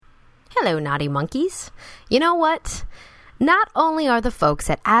Hello, naughty monkeys. You know what? Not only are the folks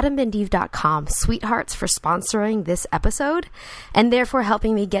at adamandeve.com sweethearts for sponsoring this episode, and therefore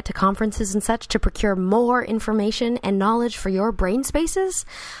helping me get to conferences and such to procure more information and knowledge for your brain spaces,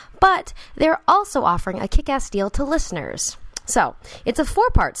 but they're also offering a kick-ass deal to listeners. So, it's a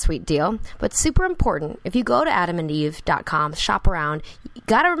 4-part sweet deal, but super important. If you go to adamandeve.com, shop around, you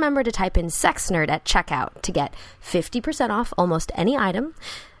gotta remember to type in Sex Nerd at checkout to get 50% off almost any item,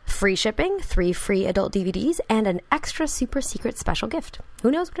 free shipping, 3 free adult DVDs, and an extra super secret special gift. Who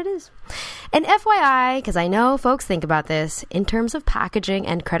knows what it is? And FYI, because I know folks think about this, in terms of packaging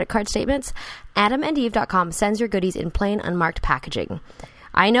and credit card statements, adamandeve.com sends your goodies in plain unmarked packaging.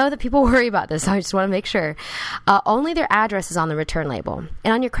 I know that people worry about this, so I just want to make sure. Only their address is on the return label.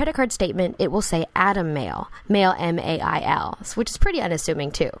 And on your credit card statement, it will say Adam Mail, Mail M-A-I-L, which is pretty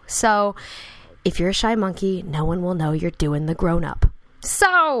unassuming too. So if you're a shy monkey, no one will know you're doing the grown-up.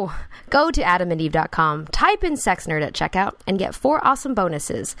 So go to adamandeve.com, type in Sex Nerd at checkout, and get 4 awesome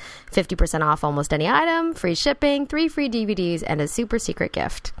bonuses. 50% off almost any item, free shipping, 3 free DVDs, and a super secret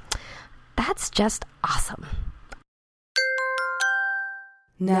gift. That's just awesome.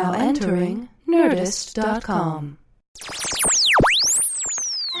 Now entering Nerdist.com.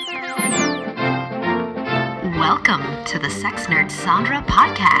 Welcome to the Sex Nerd Sandra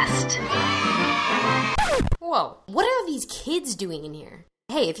podcast. Whoa, what are these kids doing in here?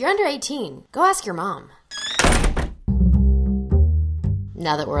 Hey, if you're under 18, go ask your mom.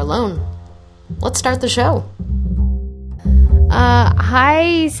 Now that we're alone, let's start the show.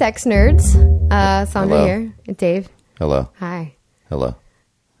 Hi, Sex Nerds. Sandra Hello. here. Dave. Hello. Hi. Hello.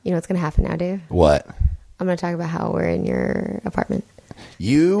 You know what's going to happen now, Dave? What? I'm going to talk about how we're in your apartment.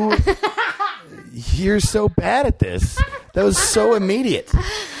 You're so bad at this. That was so immediate.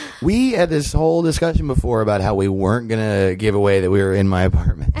 We had this whole discussion before about how we weren't going to give away that we were in my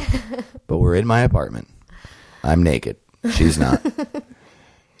apartment. But we're in my apartment. I'm naked. She's not.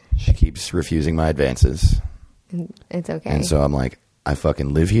 She keeps refusing my advances. It's okay. And so I'm like, I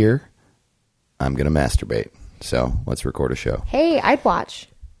fucking live here. I'm going to masturbate. So let's record a show. Hey, I'd watch.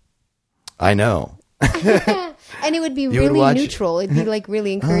 I know. And it would be really neutral. It'd be like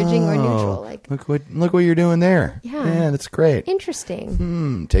really encouraging or neutral. Like, look what you're doing there. Yeah, that's great.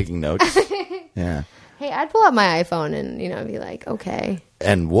 Interesting. Taking notes. Yeah. Hey, I'd pull out my iPhone and be like, okay.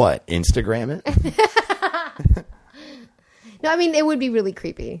 And what? Instagram it? No, I mean it would be really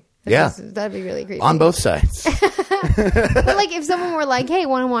creepy. That'd be really creepy on both sides. But like, if someone were like, "Hey,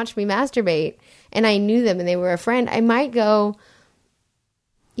 want to watch me masturbate?" and I knew them and they were a friend, I might go,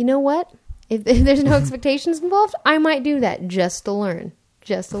 you know what? If there's no expectations involved, I might do that just to learn.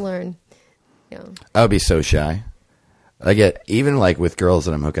 I would be so shy. I get, even like with girls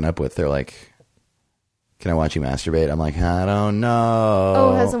that I'm hooking up with, they're like, can I watch you masturbate? I'm like, I don't know.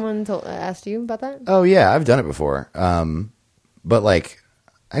 Oh, has someone asked you about that? Oh, yeah, I've done it before. But like,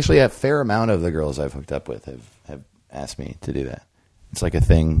 actually a fair amount of the girls I've hooked up with have asked me to do that. It's like a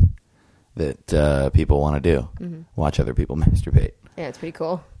thing that people want to do. Mm-hmm. Watch other people masturbate. Yeah, it's pretty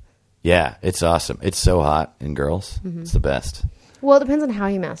cool. Yeah, it's awesome. It's so hot in girls. Mm-hmm. It's the best. Well, it depends on how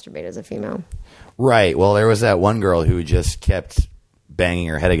you masturbate as a female. Right. Well, there was that one girl who just kept banging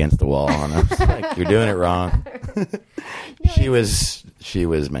her head against the wall, and I was like, "You're doing it wrong." She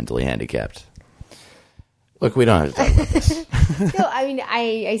was mentally handicapped. Look, we don't have to talk about this. No, I mean,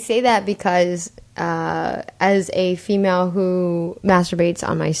 I say that because as a female who masturbates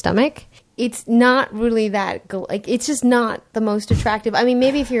on my stomach, it's not really that, it's just not the most attractive. I mean,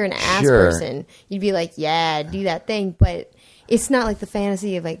 maybe if you're an ass person, you'd be like, yeah, do that thing. But it's not like the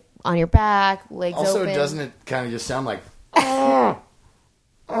fantasy of like on your back, legs also, open. doesn't it kind of just sound like, oh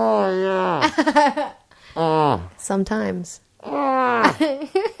yeah. Sometimes. I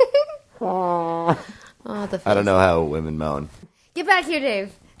don't know how women moan. Get back here,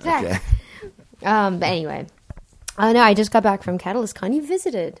 Dave. Zach. Okay. But anyway. No, I just got back from CatalystCon. You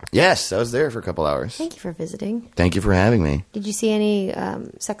visited. Yes, I was there for a couple hours. Thank you for visiting. Thank you for having me. Did you see any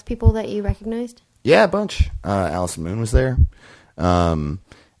sex people that you recognized? Yeah, a bunch. Allison Moon was there,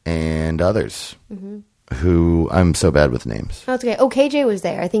 and others who I'm so bad with names. Oh, it's okay. Oh, KJ was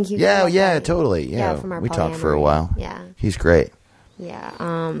there. I think he. Yeah, totally. Yeah, from our we talked for polyamory. a while. Yeah, he's great. Yeah.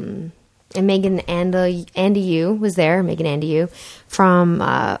 And Megan Andy Yu was there. Megan Andy Yu from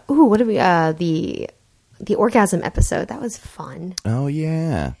what did we the orgasm episode. That was fun. Oh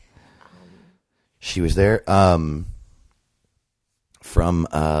yeah. She was there. From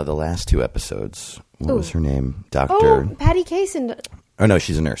the last 2 episodes. What was her name? Dr. Oh, Patty Kaysen. Oh no,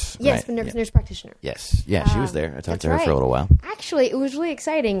 she's a nurse. Yes, right? nurse practitioner. Yes, yeah, she was there. I talked to her for a little while. Actually, it was really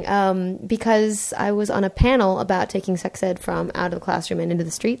exciting because I was on a panel about taking sex ed from out of the classroom and into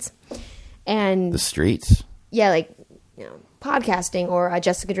the streets. And The streets. yeah, like, you know, podcasting, or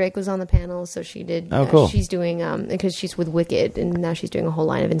Jessica Drake was on the panel, so she did. Oh, cool. She's doing because she's with Wicked, and now she's doing a whole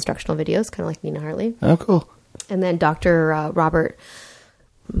line of instructional videos, kind of like Nina Hartley. Oh, cool. And then Dr. Robert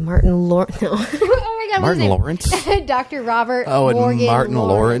Martin Lawrence. No, oh my God, Martin Lawrence. Dr. Robert. Oh, and Morgan Martin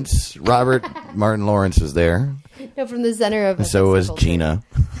Lawrence. Robert Martin Lawrence was there. No, from the Center of. And so was Gina.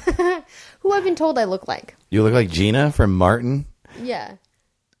 Who I've been told I look like. You look like Gina from Martin. Yeah.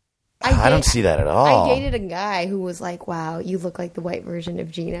 I don't see that at all. I dated a guy who was like, "Wow, you look like the white version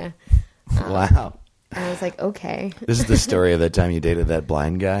of Gina." Wow. And I was like, "Okay." This is the story of that time you dated that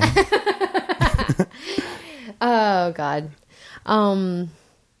blind guy. Oh God,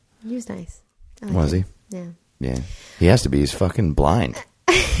 he was nice. Was he? Yeah. Yeah. He has to be. He's fucking blind.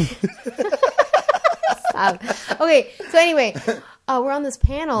 Okay, so anyway, we're on this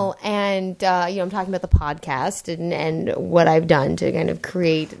panel, and I'm talking about the podcast and what I've done to kind of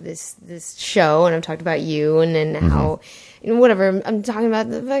create this show, and I've talked about you, and then how, whatever. I'm talking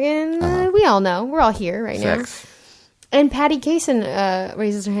about the fucking. We all know, we're all here right Sex. now. And Patty Kaysen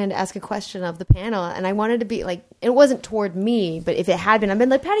raises her hand to ask a question of the panel, and I wanted to be like, it wasn't toward me, but if it had been, I've been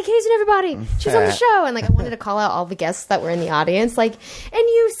like, Patty Kaysen, everybody, she's on the show, and like I wanted to call out all the guests that were in the audience, like, and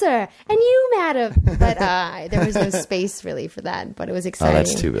you, sir, and you, madam, but there was no space really for that, but it was exciting. Oh,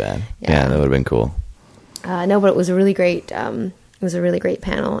 that's too bad. Yeah, that would have been cool. No, but it was a really great. It was a really great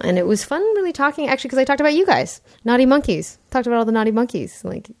panel, and it was fun, really talking actually, because I talked about you guys, Naughty Monkeys, talked about all the Naughty Monkeys,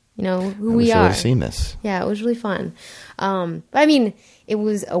 like. You know, who we are. I wish I seen this. Yeah, it was really fun. But I mean, it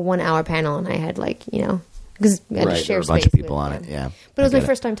was a 1 hour panel, and I had because I had to share there were a space bunch of people with on them. it, yeah. But it was my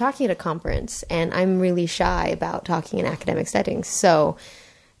first time talking at a conference, and I'm really shy about talking in academic settings. So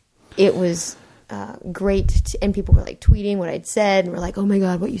it was great, and people were like tweeting what I'd said, and were like, "Oh my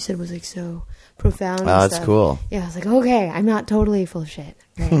God, what you said was like so profound." Oh, that's cool. Yeah, I was like, okay, I'm not totally full of shit.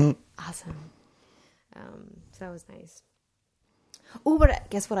 Right? Awesome. So that was nice. Oh, but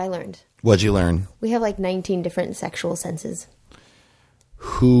guess what I learned? What'd you learn? We have like 19 different sexual senses.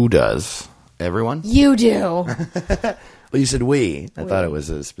 Who does? Everyone? You do. Well, you said we. I thought it was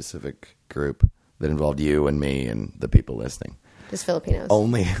a specific group that involved you and me and the people listening. Just Filipinos.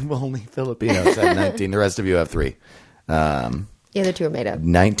 Only Filipinos have 19. The rest of you have 3. The other 2 are made up.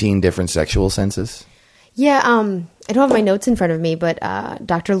 19 different sexual senses? Yeah, I don't have my notes in front of me, but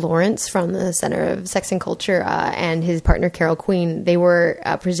Dr. Lawrence from the Center of Sex and Culture and his partner Carol Queen, they were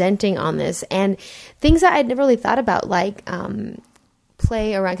presenting on this, and things that I'd never really thought about, like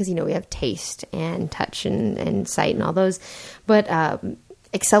play around, because we have taste and touch and sight and all those, but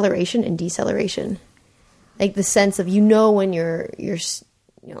acceleration and deceleration, like the sense of when you're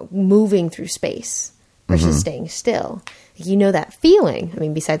moving through space versus staying still. That feeling. I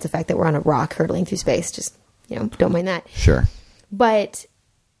mean, besides the fact that we're on a rock hurtling through space, just, don't mind that. Sure. But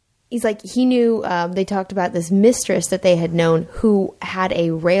he's like, he knew, they talked about this mistress that they had known who had a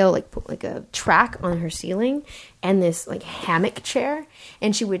rail, like a track on her ceiling and this like hammock chair.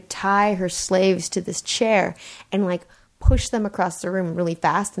 And she would tie her slaves to this chair and like push them across the room really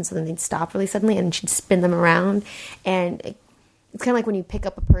fast. And so then they'd stop really suddenly and she'd spin them around. And it's kind of like when you pick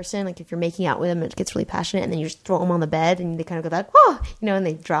up a person, like if you're making out with them, it gets really passionate, and then you just throw them on the bed, and they kind of go that, and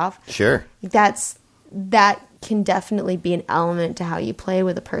they drop. Sure. That can definitely be an element to how you play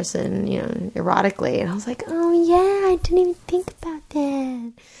with a person, erotically. And I was like, oh yeah, I didn't even think about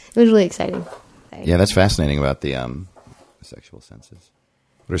that. It was really exciting. Yeah, that's fascinating about the sexual senses.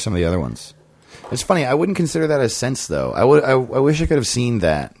 What are some of the other ones? It's funny. I wouldn't consider that a sense, though. I wish I could have seen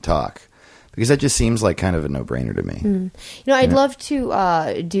that talk. Because that just seems like kind of a no-brainer to me. I'd love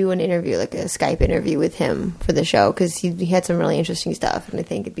to do an interview, like a Skype interview with him for the show, because he had some really interesting stuff, and I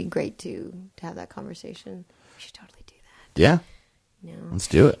think it'd be great to have that conversation. We should totally do that. Yeah. Let's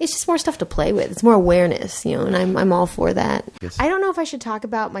do it. It's just more stuff to play with. It's more awareness, and I'm all for that. Yes. I don't know if I should talk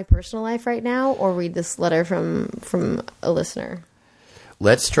about my personal life right now or read this letter from a listener.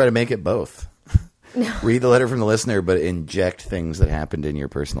 Let's try to make it both. No. Read the letter from the listener, but inject things that happened in your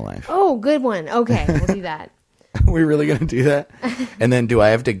personal life. Oh, good one. Okay, we'll do that. Are we really going to do that? And then do I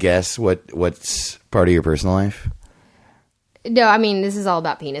have to guess what's part of your personal life? No, I mean, this is all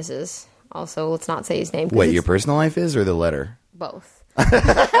about penises. Also, let's not say his name. What, your personal life is, or the letter? Both.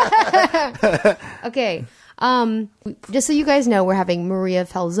 Okay. Just so you guys know, we're having Maria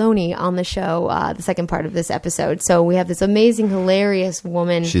Falzone on the show, the second part of this episode. So we have this amazing, hilarious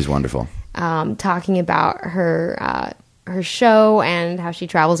woman. She's wonderful. Talking about her show and how she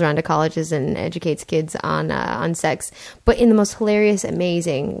travels around to colleges and educates kids on sex, but in the most hilarious,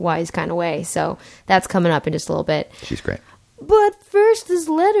 amazing, wise kind of way. So that's coming up in just a little bit. She's great. But first, this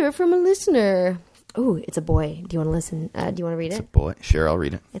letter from a listener. Ooh, it's a boy. Do you want to listen? Do you want to read It's a it? boy. Sure, I'll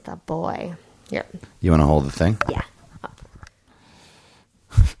read it. It's a boy. Yep. You want to hold the thing? Yeah.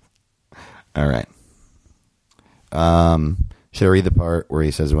 All right. Should I read the part where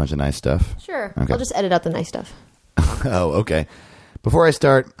he says a bunch of nice stuff? Sure. Okay. I'll just edit out the nice stuff. Oh, okay. Before I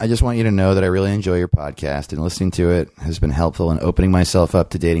start, I just want you to know that I really enjoy your podcast, and listening to it has been helpful in opening myself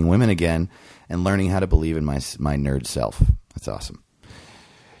up to dating women again and learning how to believe in my nerd self. That's awesome.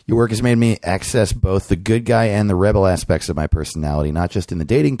 Your work has made me access both the good guy and the rebel aspects of my personality, not just in the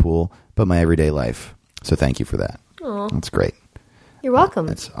dating pool, but my everyday life. So thank you for that. Aw. That's great. You're welcome.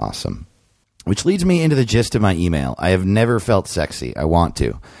 That's awesome. Which leads me into the gist of my email. I have never felt sexy. I want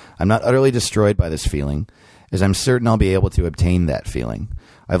to. I'm not utterly destroyed by this feeling, as I'm certain I'll be able to obtain that feeling.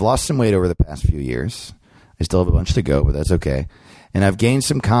 I've lost some weight over the past few years. I still have a bunch to go, but that's okay. And I've gained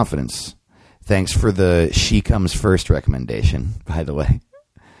some confidence. Thanks for the she comes first recommendation, by the way.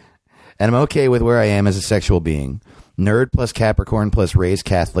 And I'm okay with where I am as a sexual being. Nerd plus Capricorn plus raised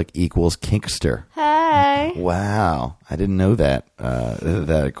Catholic equals kinkster. Hey. Wow. I didn't know that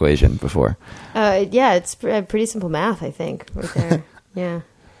that equation before. Yeah, it's pretty simple math, I think, right there. Yeah.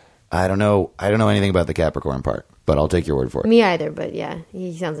 I don't know anything about the Capricorn part, but I'll take your word for it. Me either, but yeah,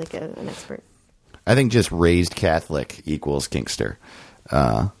 he sounds like an expert. I think just raised Catholic equals kinkster.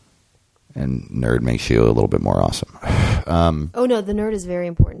 And nerd makes you a little bit more awesome. Oh, no, the nerd is very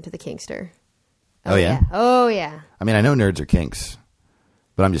important to the kinkster. Oh, yeah? Oh, yeah. I mean, I know nerds are kinks,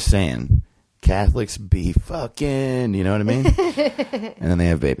 but I'm just saying, Catholics be fucking, you know what I mean? And then they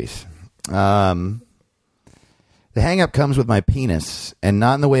have babies. The hang-up comes with my penis, and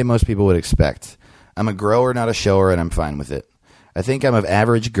not in the way most people would expect. I'm a grower, not a shower, and I'm fine with it. I think I'm of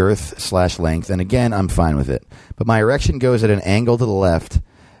average girth/length, and again, I'm fine with it. But my erection goes at an angle to the left,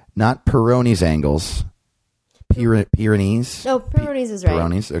 not Peroni's angles. Pyrenees? No, Peroni's is right.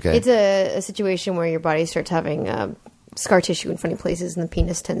 Peroni's, okay. It's a situation where your body starts having scar tissue in funny places, and the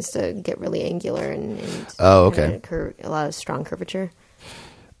penis tends to get really angular and oh, okay. A lot of strong curvature.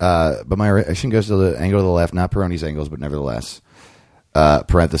 But my erection goes to the angle to the left, not Peroni's angles, but nevertheless.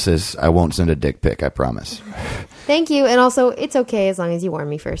 Parenthesis, I won't send a dick pic, I promise. Thank you, and also, it's okay as long as you warn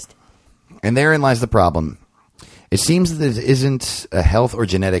me first. And therein lies the problem. It seems that it isn't a health or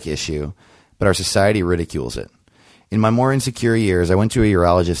genetic issue, but our society ridicules it. In my more insecure years, I went to a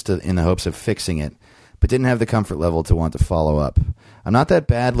urologist in the hopes of fixing it, but didn't have the comfort level to want to follow up. I'm not that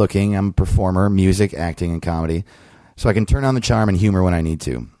bad looking. I'm a performer, music, acting, and comedy, so I can turn on the charm and humor when I need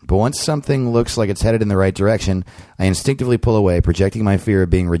to. But once something looks like it's headed in the right direction, I instinctively pull away, projecting my fear of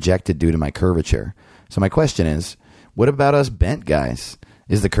being rejected due to my curvature. So my question is, what about us bent guys?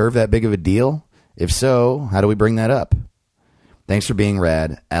 Is the curve that big of a deal? If so, how do we bring that up? Thanks for being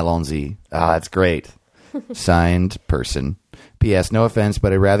rad. Allons-y. Ah, that's great. Signed, person. P.S. No offense,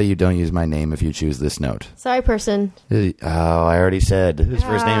 but I'd rather you don't use my name if you choose this note. Sorry, person. Oh, I already said. His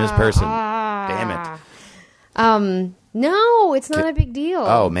first name is person. Damn it. No, it's not a big deal.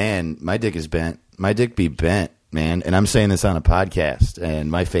 Oh, man. My dick is bent. My dick be bent, man. And I'm saying this on a podcast, and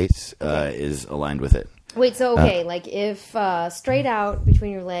my face is aligned with it. Wait, so, okay, like if straight out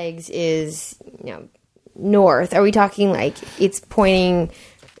between your legs is, north, are we talking like it's pointing,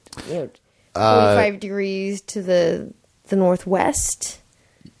 45 degrees to the northwest?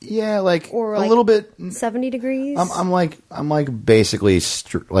 Yeah, like or a like little bit 70 degrees. I'm like basically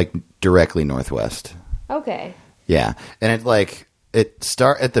like directly northwest. Okay. Yeah, and it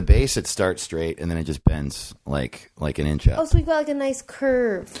start at the base. It starts straight, and then it just bends like an inch up. Oh, so we've got like a nice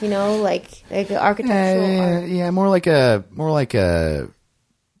curve, like an architectural. Yeah, more like an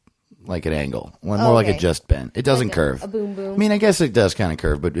angle, more like a just bend. It doesn't like curve. A boom boom. I mean, I guess it does kind of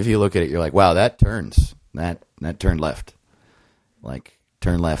curve, but if you look at it, you're like, wow, that turns. That turned left. Like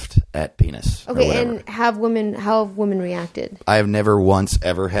turn left at penis. Okay, and how have women reacted? I have never once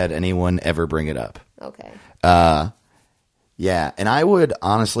ever had anyone ever bring it up. Okay. Yeah, and I would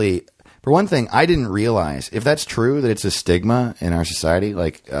honestly, for one thing, I didn't realize if that's true that it's a stigma in our society,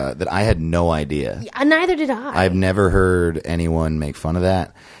 like that I had no idea. Yeah, neither did I. I've never heard anyone make fun of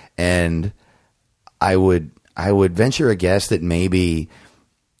that, and I would venture a guess that maybe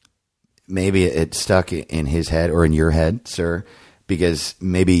it stuck in his head or in your head, sir, because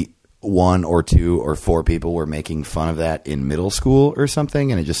maybe 1 or 2 or 4 people were making fun of that in middle school or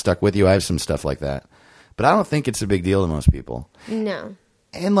something, and it just stuck with you. I have some stuff like that. But I don't think it's a big deal to most people. No.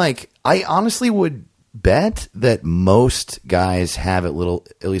 And I honestly would bet that most guys have at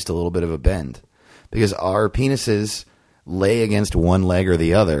least a little bit of a bend, because our penises lay against one leg or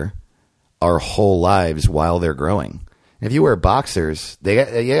the other our whole lives while they're growing. And if you wear boxers, you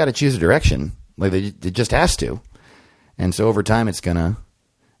got to choose a direction. Like it just has to. And so over time, it's gonna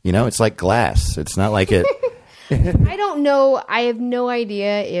You know, it's like glass. It's not like it. I don't know. I have no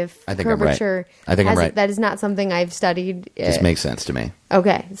idea if I think I'm right. curvature. I think I'm right. That is not something I've studied. This makes sense to me.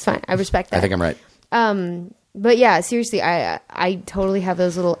 Okay, it's fine. I respect that. I think I'm right. But yeah, seriously, I totally have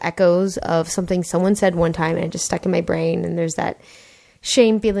those little echoes of something someone said one time and it just stuck in my brain. And there's that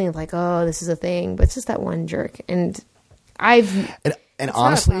shame feeling of like, oh, this is a thing, but it's just that one jerk. And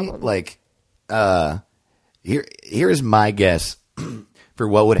honestly, like, here's my guess for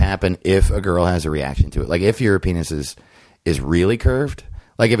what would happen if a girl has a reaction to it. Like if your penis is really curved,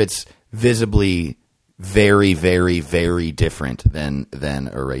 like if it's visibly very, very, very different than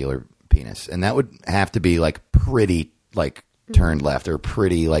a regular penis, and that would have to be like pretty like turned left or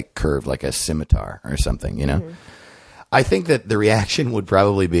pretty like curved like a scimitar or something, you know. Mm-hmm. I think that the reaction would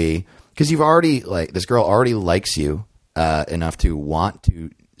probably be because you've already like this girl already likes you enough to want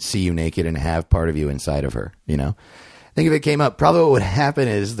to see you naked and have part of you inside of her, you know. I think if it came up, probably what would happen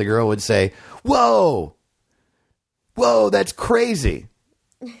is the girl would say, whoa, that's crazy.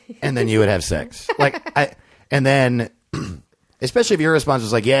 And then you would have sex. And then, especially if your response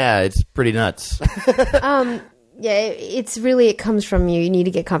was like, yeah, it's pretty nuts. Yeah, it comes from you. You need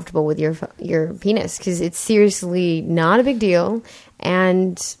to get comfortable with your penis because it's seriously not a big deal.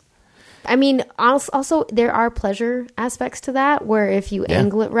 And I mean, also there are pleasure aspects to that where if you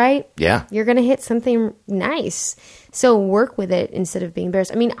angle it right, you're going to hit something nice. So work with it instead of being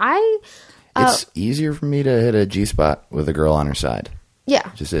embarrassed. I mean, it's easier for me to hit a G-spot with a girl on her side.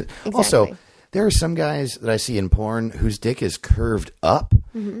 Yeah. Just it. Exactly. Also, there are some guys that I see in porn whose dick is curved up.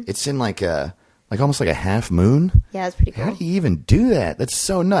 Mm-hmm. It's in like almost like a half moon. Yeah, it's pretty cool. How do you even do that? That's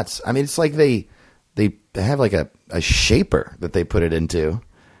so nuts. I mean, it's like they have like a shaper that they put it into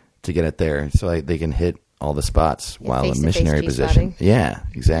to get it there so like they can hit all the spots while in missionary position. Yeah,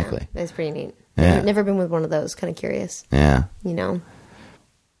 exactly. Yeah, that's pretty neat. Yeah. I've never been with one of those. Kind of curious. Yeah. You know?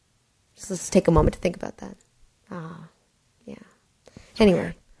 So let's take a moment to think about that. Yeah.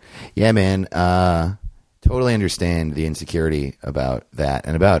 Anyway. Yeah, man. Totally understand the insecurity about that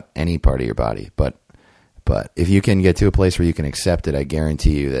and about any part of your body. But if you can get to a place where you can accept it, I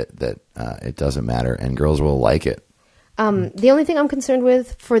guarantee you that it doesn't matter and girls will like it. The only thing I'm concerned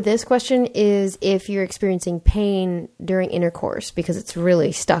with for this question is if you're experiencing pain during intercourse because it's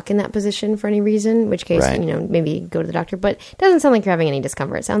really stuck in that position for any reason, in which case, right. Maybe go to the doctor. But it doesn't sound like you're having any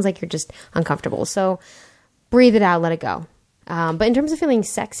discomfort. It sounds like you're just uncomfortable. So breathe it out, let it go. But in terms of feeling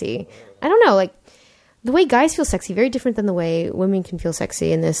sexy, I don't know, like the way guys feel sexy, very different than the way women can feel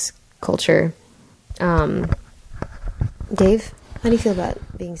sexy in this culture. Dave, how do you feel about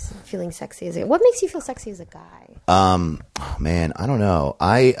feeling sexy what makes you feel sexy as a guy? Man, I don't know.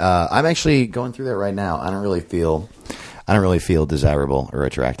 I'm actually going through that right now. I don't really feel desirable or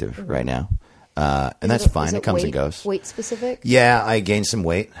attractive right now. And that's fine. It comes and goes. Weight specific? Yeah, I gained some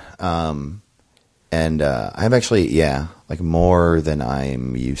weight. And I've actually, like more than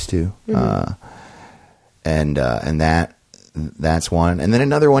I'm used to. Mm-hmm. And that's one. And then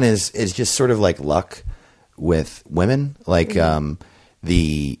another one is just sort of like luck with women, like, mm-hmm.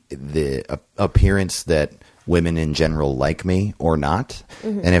 The appearance that women in general like me or not.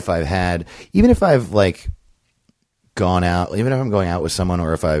 Mm-hmm. And even if I'm going out with someone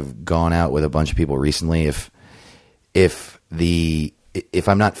or if I've gone out with a bunch of people recently, if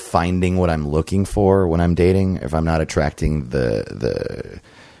I'm not finding what I'm looking for when I'm dating, if I'm not attracting the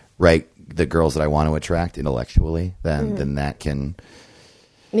girls that I want to attract intellectually, then that can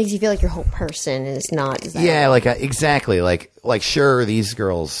makes you feel like your whole person is not. Exactly. Like sure, these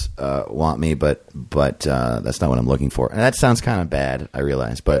girls want me, but that's not what I'm looking for. And that sounds kind of bad, I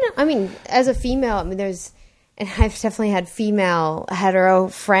realize. But I mean, as a female, and I've definitely had female hetero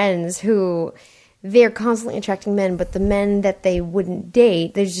friends who they're constantly attracting men, but the men that they wouldn't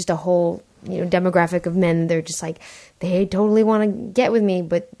date, there's just a whole demographic of men. They're just like they totally want to get with me,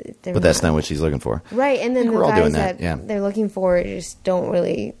 but that's not what she's looking for, right? And then the guys that they're looking for just don't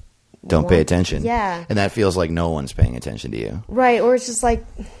pay attention. Yeah, and that feels like no one's paying attention to you, right? Or it's just like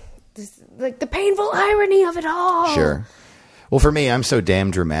the painful irony of it all. Sure. Well, for me, I'm so damn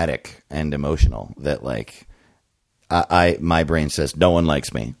dramatic and emotional that my brain says no one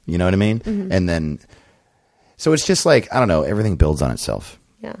likes me. You know what I mean? Mm-hmm. And then, so it's just like I don't know. Everything builds on itself.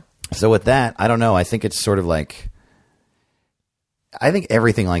 Yeah. So with that, I don't know. I think it's sort of like, I think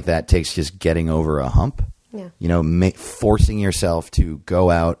everything like that takes just getting over a hump. Yeah. Forcing yourself to go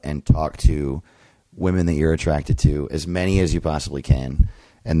out and talk to women that you're attracted to, as many as you possibly can,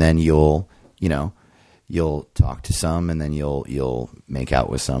 and then you'll talk to some, and then you'll make out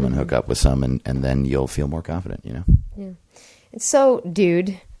with some, mm-hmm. and hook up with some, and then you'll feel more confident. Yeah. And so,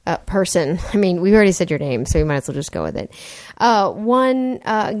 dude, person. I mean, we already said your name, so we might as well just go with it.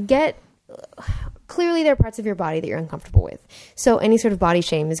 Clearly there are parts of your body that you're uncomfortable with. So any sort of body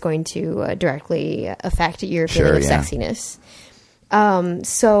shame is going to directly affect your feeling of sexiness.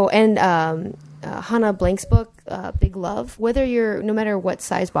 Hannah Blank's book, Big Love, no matter what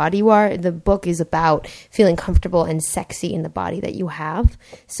size body you are, the book is about feeling comfortable and sexy in the body that you have.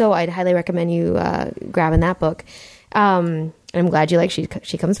 So I'd highly recommend you grabbing that book. I'm glad you like She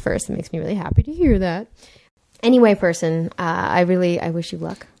Comes First. It makes me really happy to hear that. Anyway, person, I wish you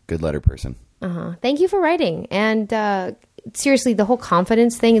luck. Good letter, person. Thank you for writing. And seriously, the whole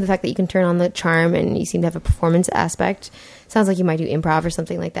confidence thing, the fact that you can turn on the charm and you seem to have a performance aspect, sounds like you might do improv or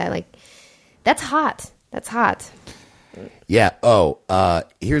something like that. Like, that's hot. That's hot. Yeah. Oh,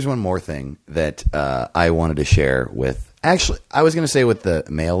 here's one more thing that I wanted to share with, actually, I was going to say with the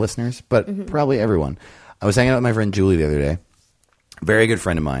male listeners, but probably everyone. I was hanging out with my friend Julie the other day. Very good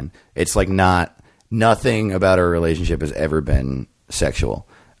friend of mine. It's like nothing about our relationship has ever been sexual.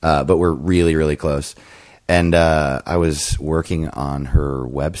 But we're really, really close. And I was working on her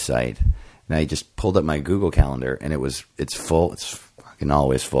website, and I just pulled up my Google Calendar, and it's full. It's fucking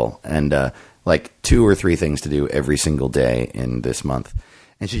always full. And like 2 or 3 things to do every single day in this month.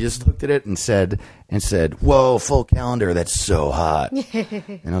 And she just looked at it and said, "Whoa, full calendar, that's so hot."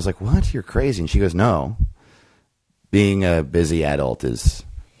 And I was like, "What? You're crazy." And she goes, "No, being a busy adult is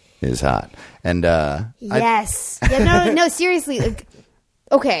hot." And yes. No, seriously. Like,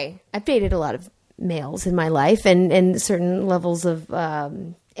 okay, I've dated a lot of males in my life, and certain levels of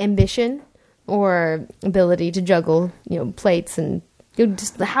ambition or ability to juggle, plates and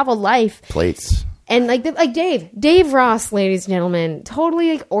just have a life. Plates. And like Dave Ross, ladies and gentlemen,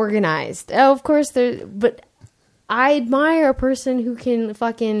 totally like organized. Oh, of course, but I admire a person who can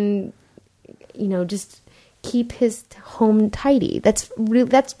fucking, just keep his home tidy. That's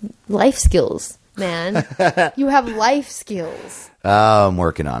life skills, man. You have life skills. I'm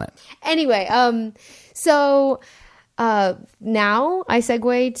working on it. Anyway, so now I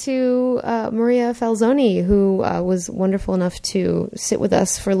segue to Maria Falzone, who was wonderful enough to sit with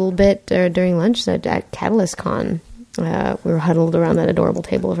us for a little bit during lunch at Catalyst Con. We were huddled around that adorable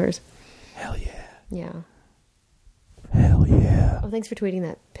table of hers. Hell yeah. Yeah. Hell yeah. Oh, thanks for tweeting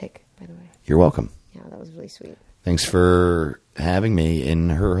that pic, by the way. You're welcome. Yeah, that was really sweet. Thanks for having me in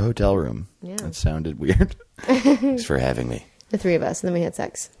her hotel room. Yeah. That sounded weird. Thanks for having me. The 3 of us, and then we had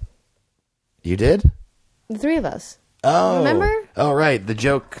sex. You did? The 3 of us. Oh. Remember? Oh, right. The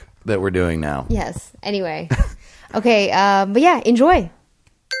joke that we're doing now. Yes. Anyway. Okay. But yeah, enjoy.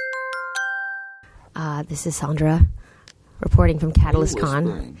 This is Sandra reporting from Catalyst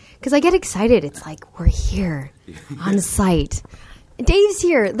Con. Because I get excited. It's like, we're here on site. Dave's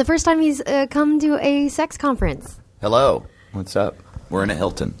here. The first time he's come to a sex conference. Hello. What's up? We're in a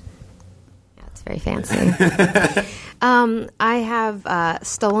Hilton. Yeah, it's very fancy. I have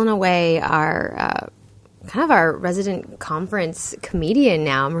stolen away our our resident conference comedian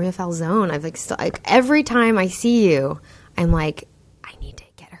now, Maria Falzone. I've every time I see you, I'm like, I need to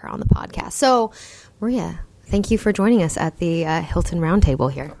get her on the podcast. So, Maria, thank you for joining us at the Hilton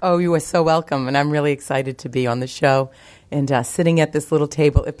Roundtable here. Oh, you are so welcome, and I'm really excited to be on the show and sitting at this little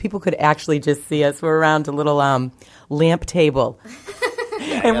table. If people could actually just see us, we're around a little lamp table.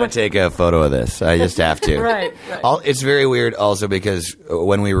 Yeah, I gotta take a photo of this. I just have to. Right. It's very weird also because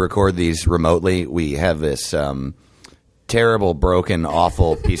when we record these remotely, we have this terrible, broken,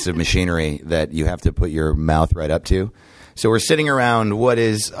 awful piece of machinery that you have to put your mouth right up to. So we're sitting around what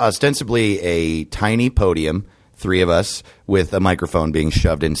is ostensibly a tiny podium, 3 of us, with a microphone being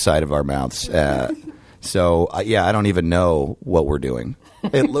shoved inside of our mouths. So, I don't even know what we're doing.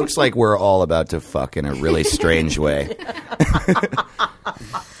 It looks like we're all about to fuck in a really strange way.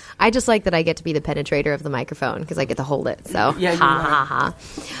 I just like that I get to be the penetrator of the microphone because I get to hold it. So, Yeah, ha.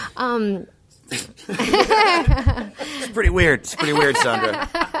 It's pretty weird, Sandra.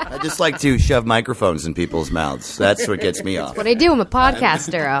 I just like to shove microphones in people's mouths. That's what gets me off. What I do, I'm a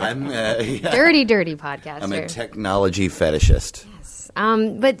podcaster. I'm dirty podcaster. I'm a technology fetishist.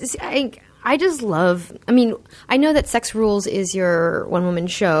 But I just love, I know that Sex Rules is your one-woman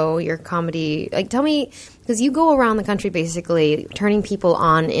show, your comedy. Like, tell me, because you go around the country basically turning people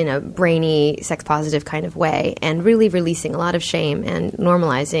on in a brainy, sex-positive kind of way and really releasing a lot of shame and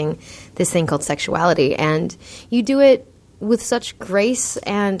normalizing this thing called sexuality. And you do it with such grace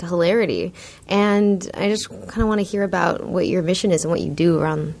and hilarity. And I just kind of want to hear about what your mission is and what you do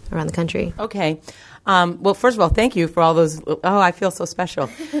around the country. Okay. Well, first of all, thank you for all those. Oh, I feel so special.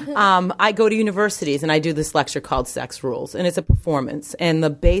 I go to universities and I do this lecture called Sex Rules, and it's a performance. And the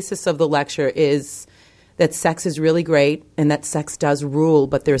basis of the lecture is that sex is really great and that sex does rule,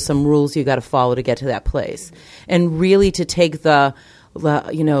 but there's some rules you got to follow to get to that place. And really to take really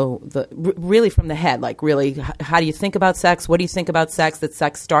from the head, like really, how do you think about sex? What do you think about sex? That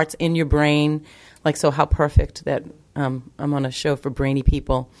sex starts in your brain. Like, so how perfect that I'm on a show for brainy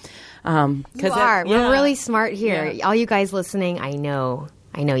people. You are. We're really smart here. Yeah. All you guys listening, I know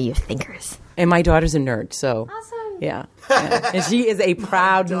you thinkers. And my daughter's a nerd, so. Awesome. Yeah. And she is a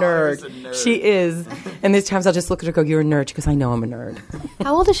proud nerd. She is. And there's times I'll just look at her and go, you're a nerd. She goes, I know I'm a nerd.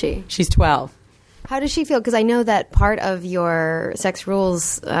 How old is she? She's 12. How does she feel? Because I know that part of your Sex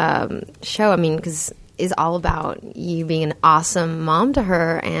Rules show, is all about you being an awesome mom to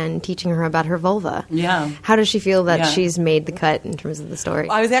her and teaching her about her vulva. Yeah. How does she feel that she's made the cut in terms of the story?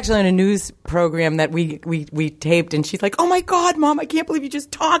 I was actually on a news program that we taped, and she's like, oh, my God, Mom, I can't believe you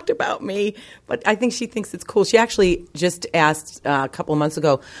just talked about me. But I think she thinks it's cool. She actually just asked a couple of months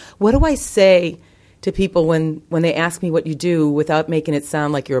ago, what do I say to people when they ask me what you do without making it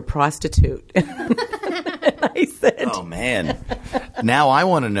sound like you're a prostitute? I said, oh, man. Now I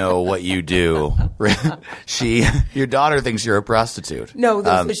want to know what you do. Your daughter thinks you're a prostitute. No,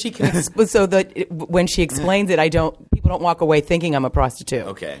 so she can. So that when she explains it, people don't walk away thinking I'm a prostitute.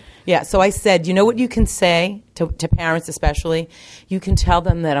 Okay. Yeah. So I said, you know what you can say to parents, especially, you can tell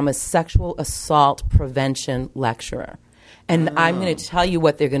them that I'm a sexual assault prevention lecturer, and I'm going to tell you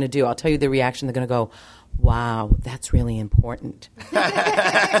what they're going to do. I'll tell you the reaction. They're going to go, "Wow, that's really important."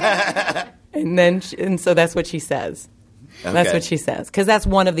 And so that's what she says. Okay. That's what she says. Because that's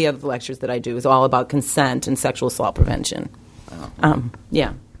one of the other lectures that I do is all about consent and sexual assault prevention. Oh.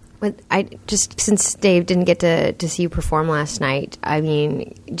 Yeah. But since Dave didn't get to see you perform last night,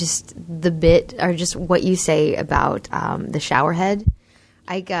 just the bit or just what you say about the shower head.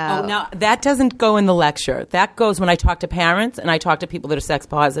 Now that doesn't go in the lecture. That goes when I talk to parents and I talk to people that are sex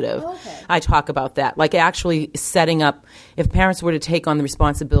positive. Oh, okay. I talk about that, like actually setting up if parents were to take on the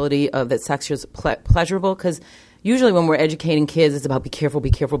responsibility of that sex is pleasurable. Because usually when we're educating kids, it's about be careful,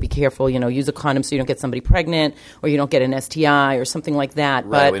 be careful, be careful. Use a condom so you don't get somebody pregnant or you don't get an STI or something like that.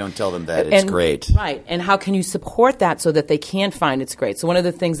 Right. But we don't tell them that it's great. Right. And how can you support that so that they can find it's great? So one of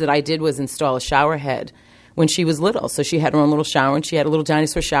the things that I did was install a shower head when she was little. So she had her own little shower, and she had a little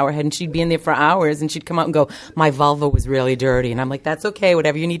dinosaur shower head, and she'd be in there for hours, and she'd come out and go, my vulva was really dirty. And I'm like, that's okay.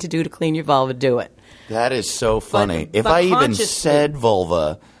 Whatever you need to do to clean your vulva, do it. That is so funny. If I even said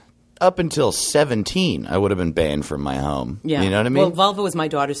vulva up until 17, I would have been banned from my home. Yeah. You know what I mean? Well, vulva was my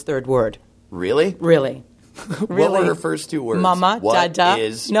daughter's third word. Really? Really. What were her first two words? Mama, what dada.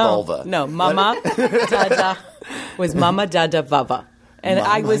 Is vulva? No, mama, dada was mama, dada, vulva. And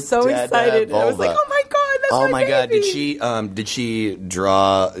Mama, I was so excited. Vulva. I was like, oh my God, that's my God, baby. did she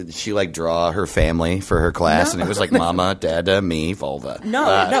draw her family for her class? No. And it was like mama, dada, me, vulva.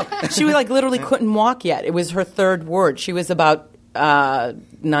 No. She was literally couldn't walk yet. It was her third word. She was about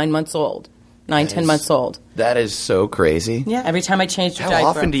 9 months old. 10 months old. That is so crazy. Yeah, every time I changed her diaper. How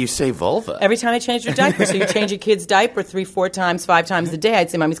often do you say vulva? Every time I changed her diaper. So you change your kid's diaper 3, 4 times, 5 times a day. I'd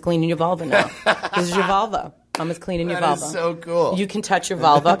say, Mommy's cleaning your vulva now. This is your vulva. Mama's cleaning your vulva. That is so cool. You can touch your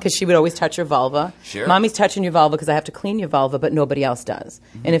vulva because she would always touch your vulva. Sure. Mommy's touching your vulva because I have to clean your vulva, but nobody else does.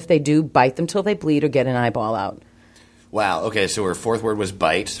 Mm-hmm. And if they do, bite them till they bleed or get an eyeball out. Wow. Okay, so her fourth word was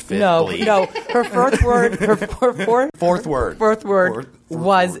bite. Fifth, bleed. No. Her fourth word. Fourth word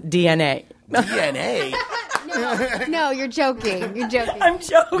was DNA. DNA. No, you're joking. I'm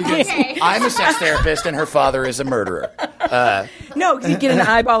joking. Okay. I'm a sex therapist, and her father is a murderer. No, you get an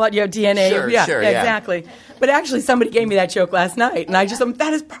eyeball out, you have DNA. Sure, exactly. But actually, somebody gave me that joke last night, and I just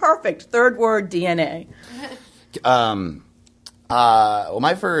that is perfect. Third word, DNA. Well,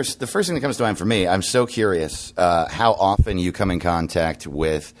 the first thing that comes to mind for me, I'm so curious how often you come in contact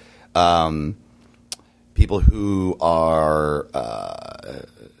with people who are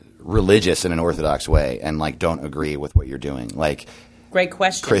religious in an orthodox way and don't agree with what you're doing, Great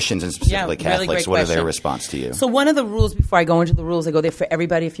question. Christians and specifically Catholics. Really what are their response to you? So one of the rules, before I go into the rules, I go there for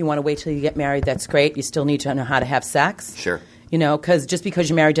everybody. If you want to wait till you get married, that's great. You still need to know how to have sex. Sure. Because just because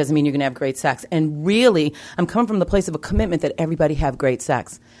you're married doesn't mean you're going to have great sex. And really, I'm coming from the place of a commitment that everybody have great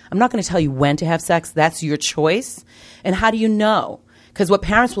sex. I'm not going to tell you when to have sex. That's your choice. And how do you know? Because what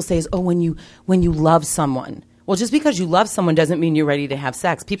parents will say is, when you love someone, Well, just because you love someone doesn't mean you're ready to have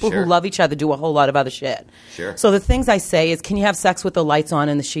sex. People Sure. who love each other do a whole lot of other shit. Sure. So the things I say is, can you have sex with the lights on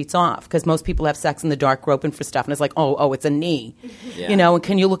and the sheets off? Because most people have sex in the dark groping for stuff, and it's like, oh, it's a knee. Yeah. You know, and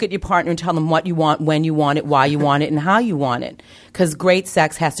can you look at your partner and tell them what you want, when you want it, why you want it, and how you want it? Because great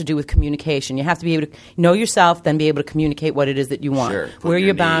sex has to do with communication. You have to be able to know yourself, then be able to communicate what it is that you want. Sure. Put Where are your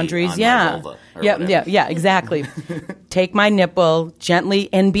your knee boundaries? on my Yeah. vulva or Yeah, whatever. yeah, exactly. Take my nipple gently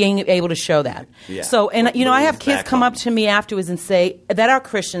and being able to show that. Yeah. So, and you know, I have Move kids back come home. up to me afterwards and say that are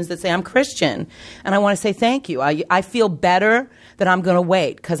Christians that say I'm Christian, and I want to say thank you. I feel better that I'm going to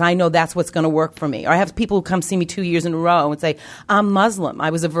wait because I know that's what's going to work for me. Or I have people who come see me 2 years in a row and say I'm Muslim. I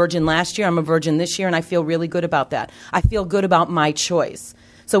was a virgin last year. I'm a virgin this year, and I feel really good about that. I feel good about my choice.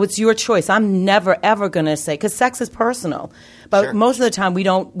 So it's your choice. I'm never ever going to say, because sex is personal, but Sure. most of the time we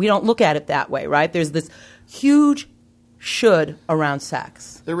don't look at it that way, right? There's this huge should around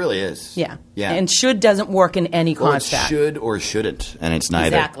sex. There really is. Yeah. Yeah. And should doesn't work in any Well, it context. should or shouldn't, and it's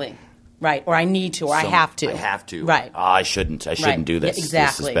neither. Exactly. Right. Or I need to, or I have to. I have to. Right. Oh, I shouldn't. I shouldn't Right. do this. Yeah,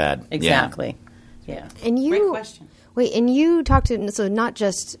 exactly. This is bad. Yeah. Exactly. Yeah. And you Great question. Wait, and you talk to not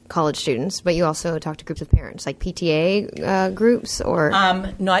just college students, but you also talk to groups of parents, like PTA groups, or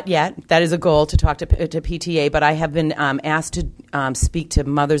Not yet. That is a goal to talk to PTA, but I have been asked to speak to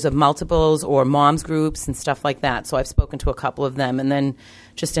mothers of multiples or moms groups and stuff like that. So I've spoken to a couple of them, and then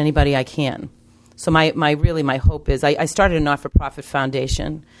just anybody I can. So my hope is I started a not-for-profit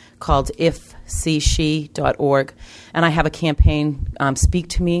foundation called ifseshe.org, and I have a campaign, Speak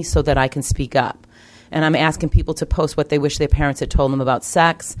to Me, so that I can speak up. And I'm asking people to post what they wish their parents had told them about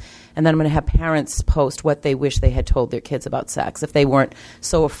sex, and then I'm going to have parents post what they wish they had told their kids about sex if they weren't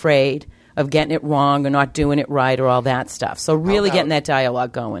so afraid of getting it wrong or not doing it right or all that stuff. So really about- getting that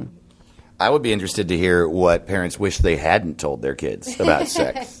dialogue going. I would be interested to hear what parents wish they hadn't told their kids about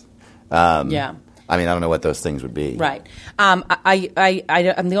sex. Yeah. I mean, I don't know what those things would be. Right.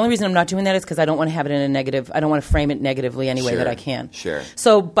 The only reason I'm not doing that is because I don't want to have it in a negative. I don't want to frame it negatively any way Sure. that I can. Sure.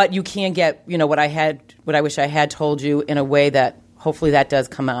 So, but you can get what I wish I had told you in a way that hopefully that does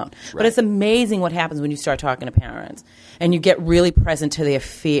come out. But Right. it's amazing what happens when you start talking to parents and you get really present to their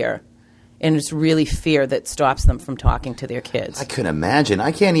fear, and it's really fear that stops them from talking to their kids. I couldn't imagine.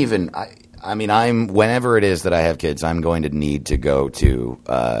 I can't even. I mean, whenever it is that I have kids, I'm going to need to go to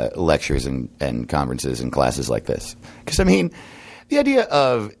lectures and conferences and classes like this. Because the idea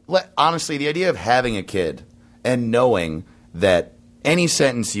of having a kid and knowing that any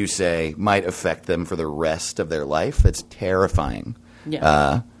sentence you say might affect them for the rest of their life, that's terrifying.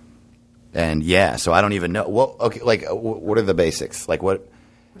 Yeah. So I don't even know. Well, okay, like what are the basics? Like what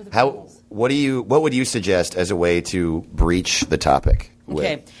would you suggest as a way to breach the topic?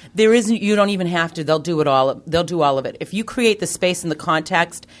 Okay. There isn't. You don't even have to. They'll do it all. They'll do all of it. If you create the space and the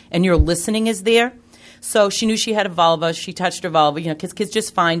context, and your listening is there. So she knew she had a vulva. She touched her vulva. Because kids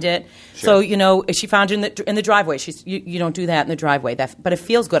just find it. Sure. So she found it in the driveway. You don't do that in the driveway. But it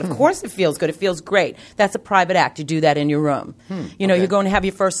feels good. Of course, it feels good. It feels great. That's a private act. You do that in your room. You're going to have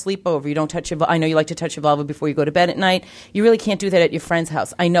your first sleepover. You don't touch your. I know you like to touch your vulva before you go to bed at night. You really can't do that at your friend's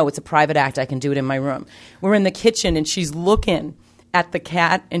house. I know it's a private act. I can do it in my room. We're in the kitchen, and she's looking at the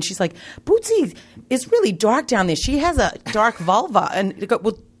cat, and she's like, Bootsy, it's really dark down there. She has a dark vulva. And I go,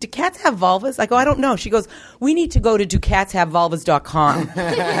 well, do cats have vulvas? I go, I don't know. She goes, we need to go to docatshavevulvas.com.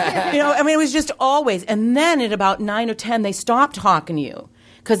 It was just always. And then at about 9 or 10, they stop talking to you.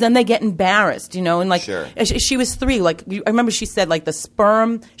 Because then they get embarrassed, and like Sure. she was 3. Like I remember, she said like the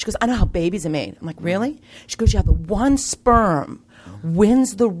sperm. She goes, I know how babies are made. I'm like, really? She goes, yeah, the one sperm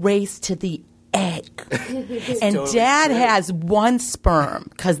wins the race to the egg. And totally Dad true. has one sperm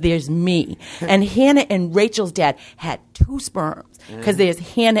because there's me. And Hannah and Rachel's dad had 2 sperms because there's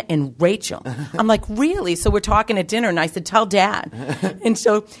Hannah and Rachel. I'm like, really? So we're talking at dinner, and I said, tell Dad. And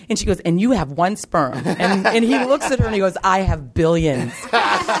she goes, and you have 1 sperm. And he looks at her and he goes, I have billions.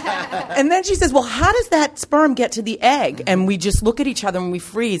 And then she says, well, how does that sperm get to the egg? And we just look at each other and we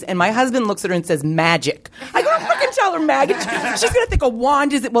freeze. And my husband looks at her and says, magic. I go, I freaking tell her magic. She's going to think a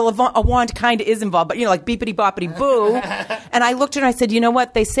wand is, well, a wand kind of is involved, but like beepity boppity boo. And I looked at her and I said, you know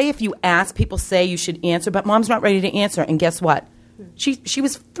what? They say if you ask, people say you should answer, but Mom's not ready to answer. And guess what? She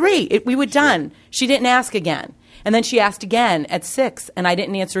was 3. We were done. She didn't ask again. And then she asked again at 6, and I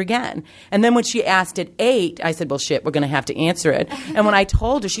didn't answer again. And then when she asked at 8, I said, well, shit, we're going to have to answer it. And when I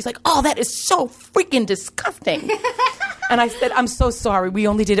told her, she's like, oh, that is so freaking disgusting. And I said, I'm so sorry. We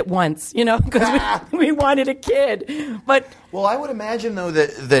only did it once, because we wanted a kid. But Well, I would imagine though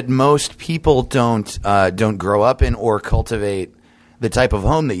that most people don't grow up in or cultivate the type of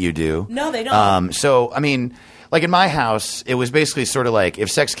home that you do. No, they don't. So I mean, like in my house, it was basically sort of like if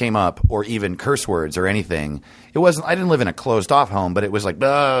sex came up or even curse words or anything, it wasn't. I didn't live in a closed off home, but it was like,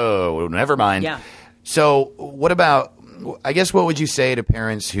 oh, never mind. Yeah. So what about? I guess what would you say to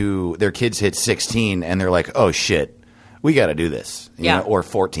parents who their kids hit 16 and they're like, oh shit, we got to do this, you know, or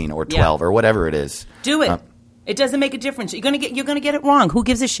 14 or 12 or whatever it is. Do it. It doesn't make a difference. You're gonna get it wrong. Who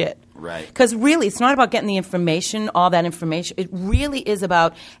gives a shit? Right. Because really, it's not about getting the information, all that information. It really is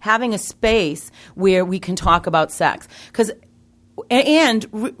about having a space where we can talk about sex.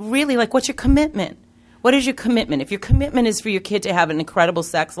 Really, like, what's your commitment? What is your commitment? If your commitment is for your kid to have an incredible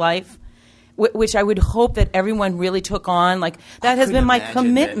sex life, which I would hope that everyone really took on, like that has been my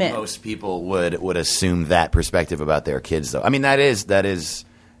commitment. Most people would assume that perspective about their kids, though. I mean, that is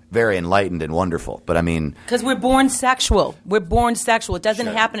very enlightened and wonderful. But I mean, because we're born sexual. We're born sexual. It doesn't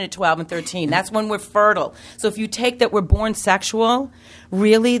happen at 12 and 13. That's when we're fertile. So if you take that we're born sexual,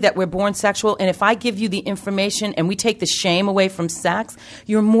 really that we're born sexual, and if I give you the information and we take the shame away from sex,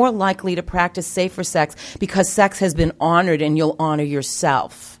 you're more likely to practice safer sex because sex has been honored and you'll honor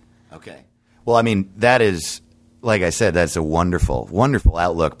yourself. Okay. Well, I mean, that is, like I said, that's a wonderful, wonderful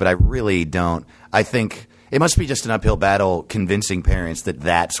outlook. But I really don't. I think it must be just an uphill battle convincing parents that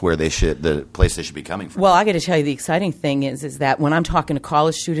that's where the place they should be coming from. Well, I got to tell you, the exciting thing is that when I'm talking to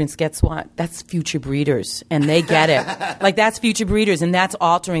college students, guess what? That's future breeders, and they get it. Like, that's future breeders, and that's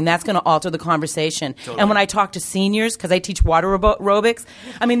altering. That's going to alter the conversation. Totally. And when I talk to seniors, because I teach water aerobics,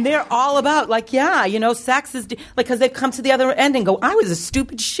 I mean, they're all about, like, yeah, you know, sex is, like, because they've come to the other end and go, I was a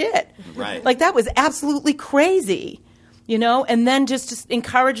stupid shit. Right. Like, that was absolutely crazy, you know? And then just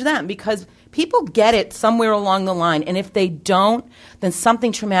encourage them, because people get it somewhere along the line, and if they don't, then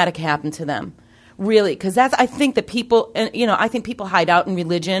something traumatic happened to them. Really, because I think that people, and you know, I think people hide out in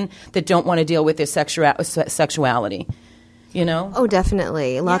religion that don't want to deal with their sexuality. You know? Oh,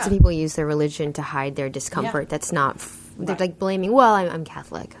 definitely. Lots of people use their religion to hide their discomfort. That's not. They're like blaming. Well, I'm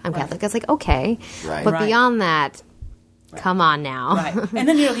Catholic. I'm Catholic. It's like, okay, but beyond that. Come on now. Right. And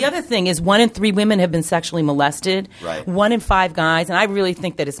then, you know, the other thing is 1 in 3 women have been sexually molested. Right. 1 in 5 guys, and I really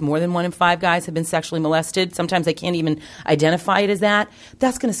think that it's more than 1 in 5 guys have been sexually molested. Sometimes they can't even identify it as that.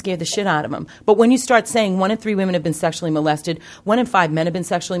 That's going to scare the shit out of them. But when you start saying 1 in 3 women have been sexually molested, 1 in 5 men have been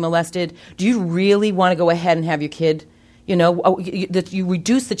sexually molested, do you really want to go ahead and have your kid, you know, you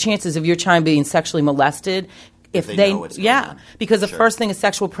reduce the chances of your child being sexually molested if they know what's going on. Because the first thing a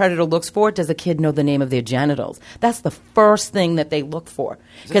sexual predator looks for, does a kid know the name of their genitals? That's the first thing that they look for.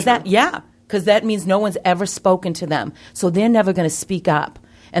 Because that means no one's ever spoken to them. So they're never going to speak up.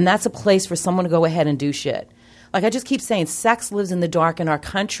 And that's a place for someone to go ahead and do shit. Like I just keep saying, sex lives in the dark in our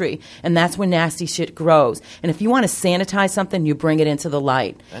country, and that's where nasty shit grows. And if you want to sanitize something, you bring it into the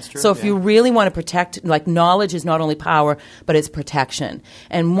light. That's true. So if you really want to protect, like knowledge is not only power, but it's protection.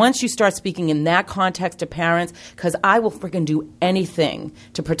 And once you start speaking in that context to parents, because I will freaking do anything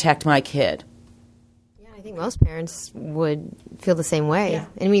to protect my kid. Yeah, I think most parents would feel the same way. Yeah.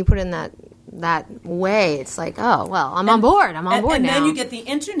 And when you put it in that way, it's like, oh, well, I'm on board. I'm on board now. And then you get the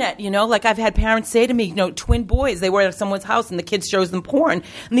internet, you know, like I've had parents say to me, you know, twin boys, they were at someone's house and the kid shows them porn,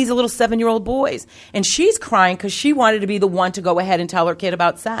 and these are little 7-year-old boys. And she's crying because she wanted to be the one to go ahead and tell her kid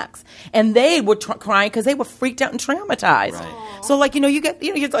about sex. And they were crying because they were freaked out and traumatized. Right. So, like, you're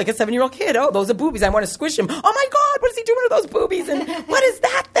like a 7-year-old kid. Oh, those are boobies. I want to squish him. Oh, my God, what is he doing to those boobies? And what is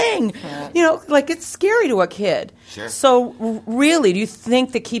that thing? You know, like, it's scary to a kid. Sure. So, really, do you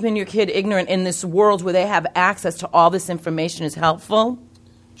think that keeping your kid ignorant in this world where they have access to all this information is helpful?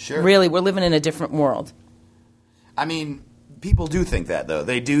 Sure. Really, we're living in a different world. I mean, people do think that, though.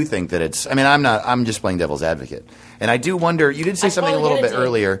 They do think that it's... I mean, I'm just playing devil's advocate. And I do wonder... You did say something a little bit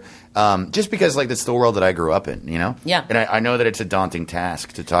earlier, just because, like, that's the world that I grew up in, you know? Yeah. And I know that it's a daunting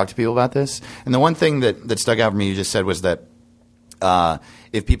task to talk to people about this. And the one thing that stuck out for me you just said was that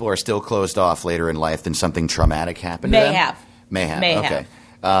if people are still closed off later in life, then something traumatic happened to them? May have. Okay.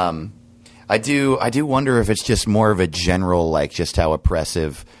 I do wonder if it's just more of a general, like, just how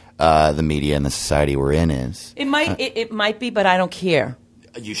oppressive the media and the society we're in is. It might be, but I don't care.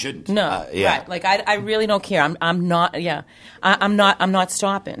 You shouldn't. No, yeah. Right. Like I really don't care. I'm not. Yeah, I'm not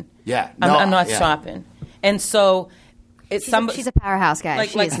stopping. Yeah, no, I'm not stopping. And so it's she's a powerhouse,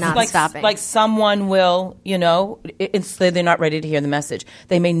 guys. She is not stopping. Like someone will, you know, they're not ready to hear the message.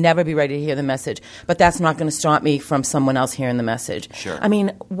 They may never be ready to hear the message, but that's not going to stop me from someone else hearing the message. Sure. I mean,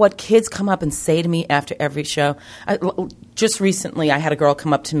 what kids come up and say to me after every show. Just recently, I had a girl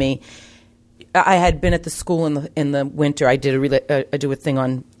come up to me. I had been at the school in the winter. I did I do a thing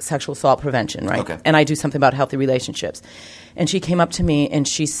on sexual assault prevention, right? Okay. And I do something about healthy relationships. And she came up to me and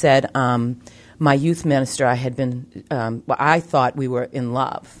she said, my youth minister, I had been, I thought we were in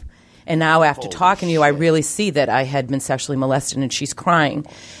love. And now after talking to you, I really see that I had been sexually molested, and she's crying.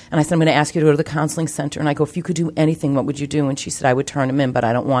 And I said, I'm going to ask you to go to the counseling center. And I go, if you could do anything, what would you do? And she said, I would turn him in, but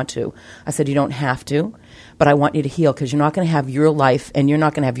I don't want to. I said, you don't have to, but I want you to heal because you're not going to have your life and you're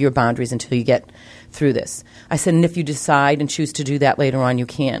not going to have your boundaries until you get through this. I said, and if you decide and choose to do that later on, you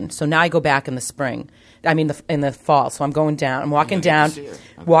can. So now I go back in the spring. I mean, in the fall. So I'm going down. I'm walking down,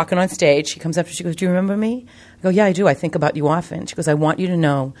 walking on stage. She comes up and she goes, do you remember me? I go, yeah, I do. I think about you often. She goes, I want you to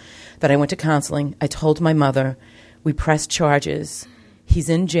know that I went to counseling. I told my mother. We pressed charges. He's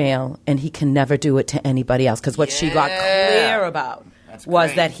in jail, and he can never do it to anybody else. Because what she got clear about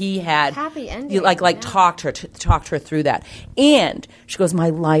was that he had happy ending, talked her through that. And she goes, my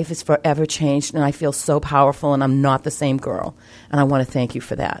life is forever changed, and I feel so powerful, and I'm not the same girl. And I want to thank you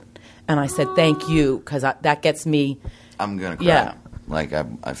for that. And I said, thank you, because that gets me. I'm going to cry. Yeah.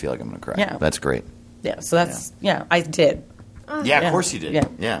 I feel like I'm going to cry. Yeah. That's great. Yeah, so that's, I did. Yeah, of course you did.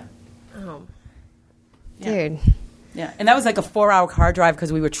 Yeah. Oh. Dude. Yeah, and that was like a 4-hour car drive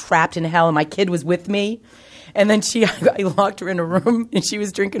because we were trapped in hell, and my kid was with me. And then I locked her in a room, and she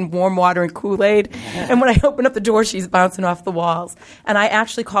was drinking warm water and Kool-Aid. And when I opened up the door, she's bouncing off the walls. And I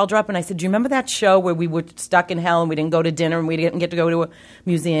actually called her up, and I said, do you remember that show where we were stuck in hell and we didn't go to dinner and we didn't get to go to a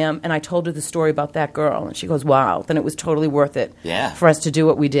museum? And I told her the story about that girl. And she goes, wow, then it was totally worth it for us to do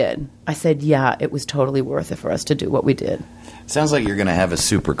what we did. I said, yeah, it was totally worth it for us to do what we did. Sounds like you're going to have a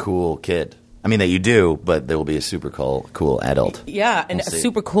super cool kid. I mean, that you do, but there will be a super cool adult. Yeah, and a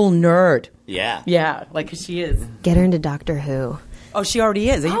super cool nerd. Yeah. Yeah, like she is. Get her into Doctor Who. Oh, she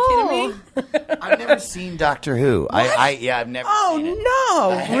already is. Are you kidding me? I've never seen Doctor Who. I've never seen it.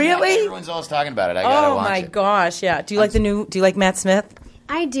 Oh, no. Really? Everyone's always talking about it. I gotta watch it. Oh, my gosh, yeah. Do you like do you like Matt Smith?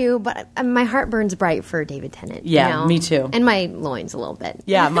 I do, but my heart burns bright for David Tennant. Yeah, me too. And my loins a little bit.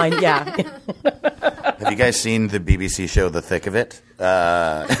 Yeah, mine, yeah. Have you guys seen the BBC show The Thick of It?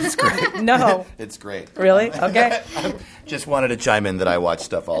 It's great. No. It's great. Really? Okay. Just wanted to chime in that I watch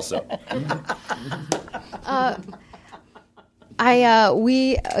stuff also.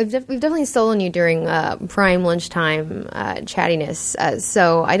 We've definitely stolen you during prime lunchtime chattiness,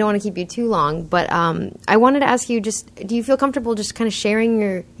 so I don't want to keep you too long. But I wanted to ask you, just do you feel comfortable just kind of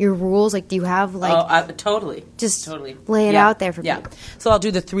sharing your rules? Like, do you have totally. Just totally lay it out there for people. Yeah. So I'll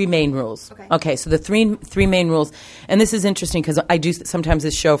do the 3 main rules. Okay. So the three main rules, and this is interesting because I do sometimes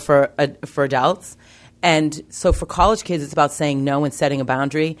this show for adults. And so for college kids, it's about saying no and setting a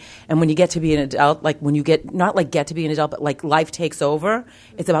boundary. And when you get to be an adult, like when you not get to be an adult, but like life takes over,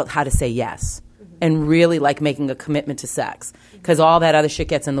 it's about how to say yes and really like making a commitment to sex because all that other shit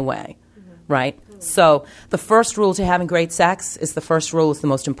gets in the way, right? So the first rule to having great sex is the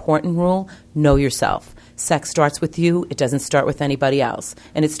most important rule. Know yourself. Sex starts with you. It doesn't start with anybody else.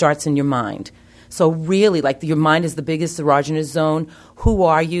 And it starts in your mind. So really, like your mind is the biggest erogenous zone. Who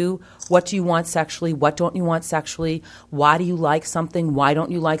are you? What do you want sexually? What don't you want sexually? Why do you like something? Why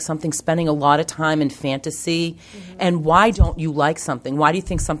don't you like something? Spending a lot of time in fantasy. And why don't you like something? Why do you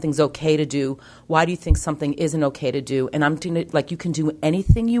think something's okay to do? Why do you think something isn't okay to do? And I'm doing it like you can do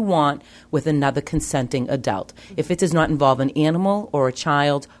anything you want with another consenting adult. If it does not involve an animal or a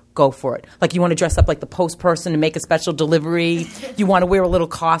child, go for it. Like you want to dress up like the post person and make a special delivery. You want to wear a little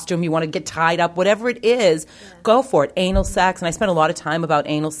costume. You want to get tied up. Whatever it is, go for it. Anal sex. And I spent a lot of time about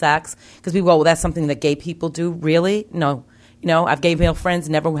anal sex because people go, well, that's something that gay people do. Really? No. You know, I've gay male friends,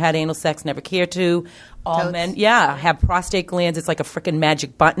 never had anal sex, never cared to. All men, have prostate glands. It's like a freaking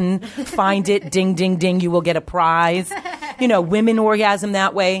magic button. Find it. Ding, ding, ding. You will get a prize. You know, women orgasm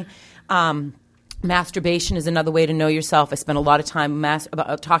that way. Masturbation is another way to know yourself. I spent a lot of time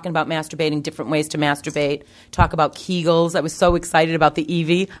talking about masturbating, different ways to masturbate. Talk about Kegels. I was so excited about the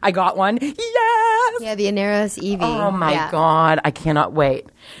Evie. I got one. Yes! Yeah, the Aneros Evie. Oh, my God. I cannot wait.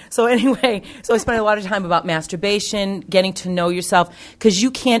 So anyway, I spent a lot of time about masturbation, getting to know yourself, because you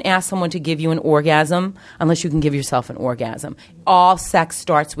can't ask someone to give you an orgasm unless you can give yourself an orgasm. All sex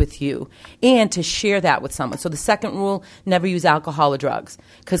starts with you, and to share that with someone. So the second rule, never use alcohol or drugs,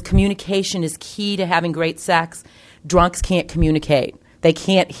 because communication is key to having great sex. Drunks can't communicate. They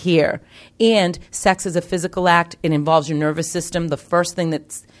can't hear. And sex is a physical act. It involves your nervous system. The first thing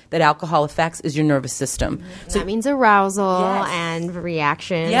that alcohol affects is your nervous system. So that means arousal and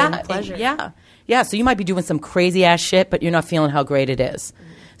reaction and pleasure. Yeah. So you might be doing some crazy-ass shit, but you're not feeling how great it is.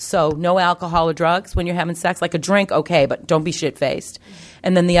 So no alcohol or drugs when you're having sex. Like a drink, okay, but don't be shit-faced.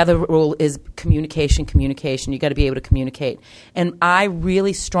 And then the other rule is communication. You got to be able to communicate. And I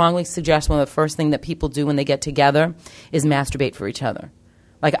really strongly suggest one of the first things that people do when they get together is masturbate for each other.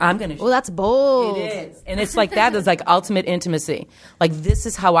 Like, I'm going to... Well, that's bold. It is. And it's like that is like ultimate intimacy. Like, this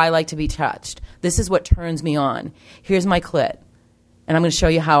is how I like to be touched. This is what turns me on. Here's my clit. and I'm going to show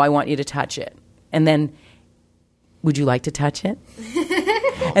you how I want you to touch it. And then, would you like to touch it?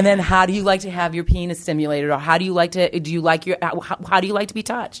 And then, how do you like to have your penis stimulated, or how do you like to how do you like to be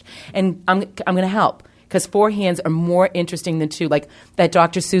touched? And I'm going to help, because 4 hands are more interesting than 2. Like that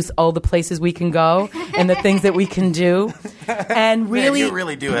Dr. Seuss, all the places we can go and the things that we can do. And really, Man, you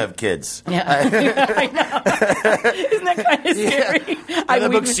really do have kids. Yeah. I know. Isn't that kind of scary? Yeah. The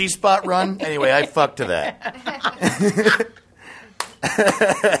book C-Spot Run. Anyway, I fucked to that.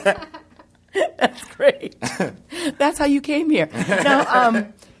 That's great. That's how you came here.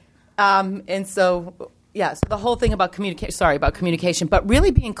 No, and so, yeah, so the whole thing about communication, but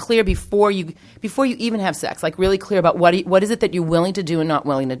really being clear before you even have sex, like really clear about what is it that you're willing to do and not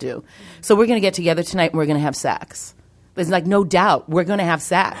willing to do. So we're going to get together tonight and we're going to have sex. There's like no doubt we're going to have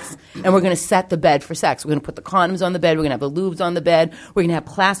sex, and we're going to set the bed for sex. We're going to put the condoms on the bed. We're going to have the lubes on the bed. We're going to have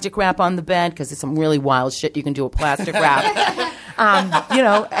plastic wrap on the bed, because there's some really wild shit you can do with plastic wrap. I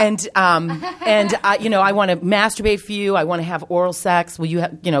want to masturbate for you. I want to have oral sex. Will you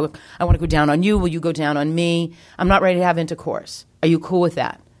have, I want to go down on you. Will you go down on me? I'm not ready to have intercourse. Are you cool with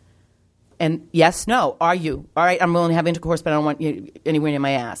that? And yes, no. Are you? All right, I'm willing to have intercourse, but I don't want you anywhere near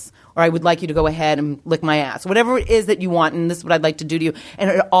my ass. Or I would like you to go ahead and lick my ass. Whatever it is that you want, and this is what I'd like to do to you. And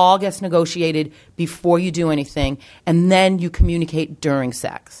it all gets negotiated before you do anything, and then you communicate during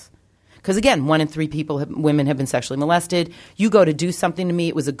sex. Because again, 1 in 3 women have been sexually molested. You go to do something to me,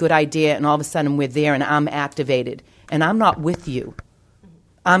 it was a good idea, and all of a sudden we're there and I'm activated. And I'm not with you.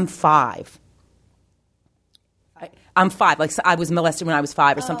 I'm 5. I'm 5. Like, so I was molested when I was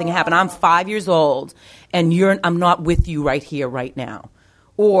 5 or something happened. I'm 5 years old, and I'm not with you right here, right now.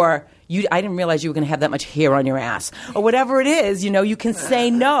 Or I didn't realize you were going to have that much hair on your ass. Or whatever it is, you can say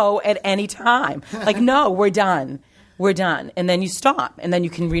no at any time. Like, no, we're done. We're done. And then you stop. And then you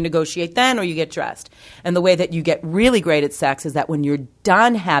can renegotiate then, or you get dressed. And the way that you get really great at sex is that when you're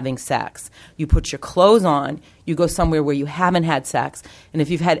done having sex, you put your clothes on, you go somewhere where you haven't had sex. And if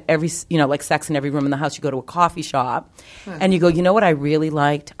you've had like sex in every room in the house, you go to a coffee shop and you go, you know what I really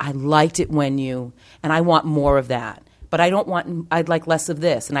liked? I liked it when and I want more of that. But I'd like less of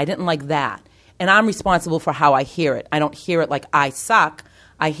this, and I didn't like that. And I'm responsible for how I hear it. I don't hear it like I suck.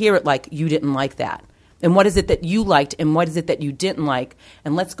 I hear it like you didn't like that. And what is it that you liked, and what is it that you didn't like?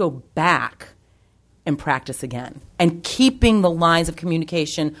 And let's go back and practice again. And keeping the lines of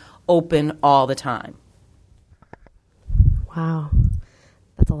communication open all the time. Wow.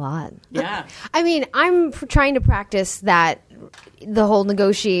 That's a lot. Yeah. I mean, I'm trying to practice that, the whole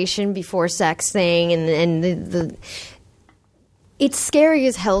negotiation before sex thing, and the it's scary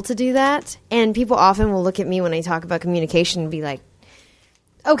as hell to do that. And people often will look at me when I talk about communication and be like,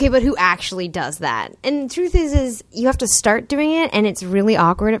 okay, but who actually does that? And the truth is you have to start doing it, and it's really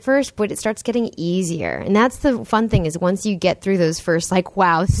awkward at first, but it starts getting easier. And that's the fun thing, is once you get through those first, like,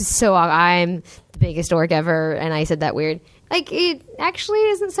 wow, this is so I'm the biggest dork ever, and I said that weird. Like, it actually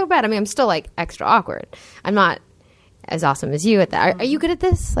isn't so bad. I mean, I'm still, like, extra awkward. I'm not as awesome as you at that. Are you good at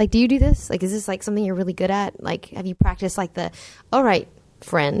this? Like, do you do this? Like, is this, like, something you're really good at? Like, have you practiced, like, all right,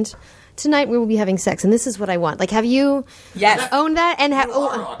 friend, tonight we will be having sex, and this is what I want. Like, have you owned that? And you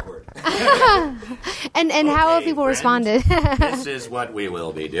are awkward. and okay, how have people responded? This is what we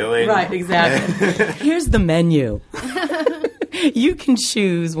will be doing. Right, exactly. Here's the menu. You can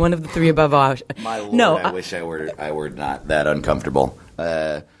choose one of the 3 above options. My Lord, I wish I were not that uncomfortable.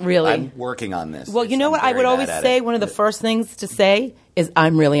 Really? I'm working on this. Well, you know what? I would always say one of the first things to say is,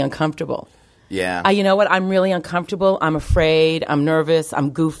 I'm really uncomfortable. Yeah. You know what? I'm really uncomfortable. I'm afraid. I'm nervous.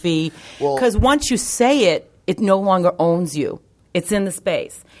 I'm goofy. Because once you say it, it no longer owns you. It's in the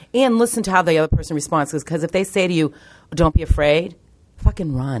space. And listen to how the other person responds. Because if they say to you, don't be afraid,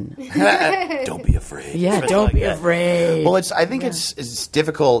 fucking run. Don't be afraid. Yeah, don't be afraid. Well, I think it's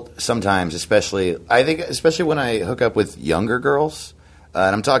difficult sometimes, especially when I hook up with younger girls.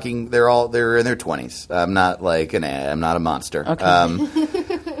 And I'm talking, they're in their 20s. I'm not like I'm not a monster.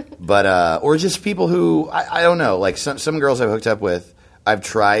 Okay. But or just people who I don't know, like some girls I've hooked up with, I've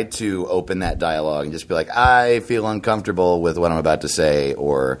tried to open that dialogue and just be like, I feel uncomfortable with what I'm about to say,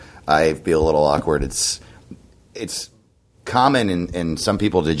 or I feel a little awkward. It's common in some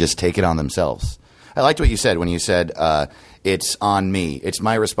people to just take it on themselves. I liked what you said when you said it's on me. It's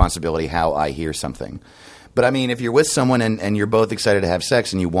my responsibility how I hear something. But, I mean, if you're with someone and you're both excited to have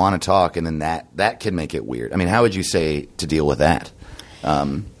sex and you want to talk, and then that can make it weird. I mean, how would you say to deal with that?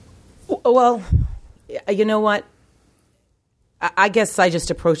 Well, you know what? I guess I just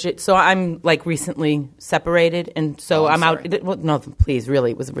approach it. So I'm, like, recently separated, and so I'm out. Well, no, please,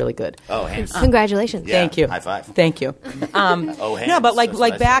 really, it was really good. Oh, hands. Congratulations. Yeah, Thank you. High five. Thank you. Hands. No, but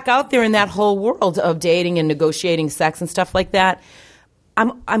like back out there in that whole world of dating and negotiating sex and stuff like that,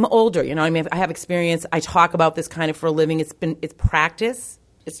 I'm older, you know. I mean, I have experience. I talk about this kind of for a living. It's practice.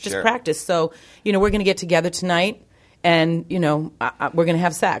 It's just practice. So, you know, we're going to get together tonight, and you know, we're going to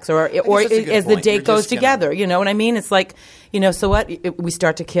have sex, or as the date goes together. You know what I mean? It's like, you know, so what? We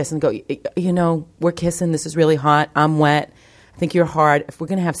start to kiss and go. You know, we're kissing. This is really hot. I'm wet. I think you're hard. If we're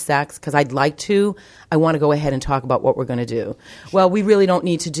going to have sex, because I'd like to, I want to go ahead and talk about what we're going to do. Well, we really don't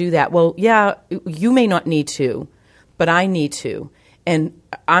need to do that. Well, yeah, you may not need to, but I need to. And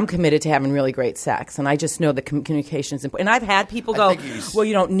I'm committed to having really great sex. And I just know that communication is important. And I've had people go, well,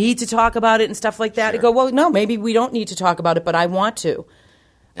 you don't need to talk about it and stuff like that. I go, well, no, maybe we don't need to talk about it, but I want to.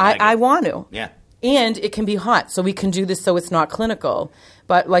 I want to. Yeah. And it can be hot, so we can do this so it's not clinical.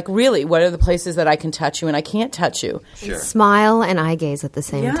 But, like, really, what are the places that I can touch you and I can't touch you? Sure. Smile and eye gaze at the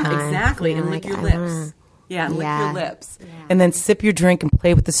same time. Yeah, exactly. And lick your lips. Yeah, and lick Yeah. your lips. Yeah. And then sip your drink and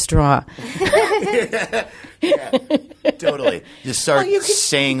play with the straw. Yeah, totally. Just start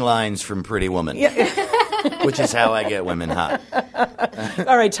saying lines from Pretty Woman, which is how I get women hot.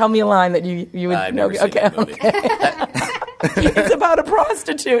 All right, tell me a line that you would I've know. never seen that movie. It's about a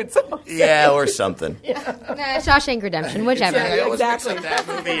prostitute. So. Yeah, or something. Shawshank Redemption, whichever. I always mix up that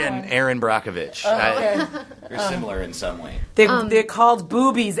movie and Aaron Brockovich. They're similar in some way. They're called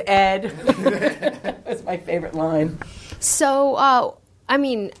boobies, Ed. That's my favorite line. So, I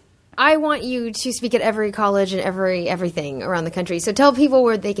mean, I want you to speak at every college and everything around the country. So tell people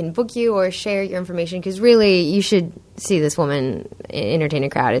where they can book you or share your information, because really you should see this woman entertain a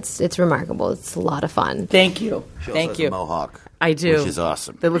crowd. It's remarkable. It's a lot of fun. Thank you. She also Thank has you. a mohawk. I do. Which is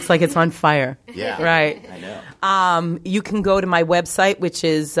awesome. That looks like it's on fire. Yeah. Right. I know. You can go to my website, which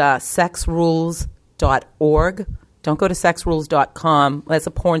is sexrules.org. Don't go to sexrules.com. That's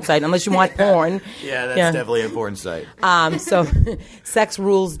a porn site, unless you want porn. Yeah, that's definitely a porn site. So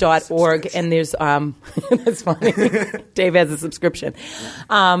sexrules.org, and there's that's funny. Dave has a subscription.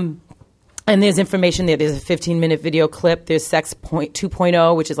 And there's information there. There's a 15-minute video clip. There's Sex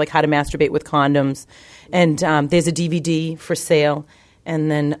 2.0, which is like how to masturbate with condoms. And there's a DVD for sale.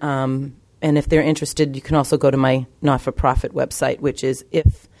 And then, and if they're interested, you can also go to my not-for-profit website, which is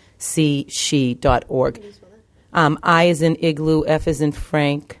ifseshe.org. I is in igloo, F is in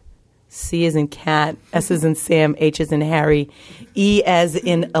Frank, C is in cat, S is in Sam, H is in Harry, E as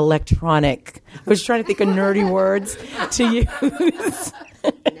in electronic. I was trying to think of nerdy words to use.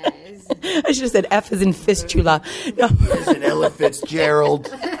 I should have said F is in fistula. No. As in Ella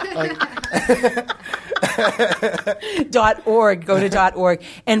Fitzgerald. .org. Go to .org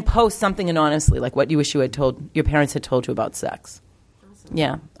and post something anonymously, like what you wish your parents had told you about sex. Awesome.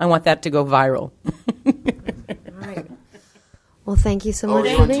 Yeah, I want that to go viral. Well, thank you so much. Are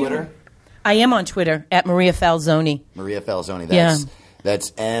you on Twitter? I am on Twitter at Maria Falzone. Maria Falzone.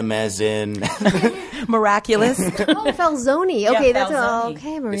 That's M as in miraculous. Falzone. Okay, Yeah, that's Falzone.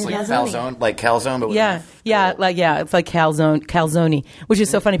 okay. Maria it's like Falzone. calzone, like calzone, but with it's like calzone, which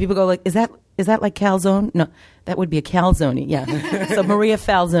is so funny. People go like, "Is that like calzone?" No, that would be a calzone. Yeah. So Maria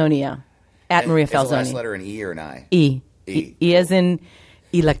Falzone. Yeah, at Maria Falzone. Is the last letter an E or an I? E as in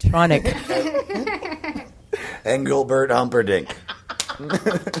electronic. Engelbert Humperdinck.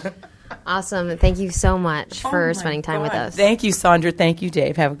 Awesome. Thank you so much for spending time with us. Thank you, Sandra. Thank you,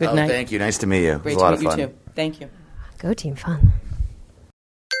 Dave. Have a good night. Thank you. Nice to meet you. Great it was a lot to of meet fun. you too. Thank you. Go Team Fun.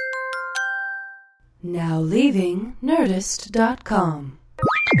 Now leaving Nerdist.com.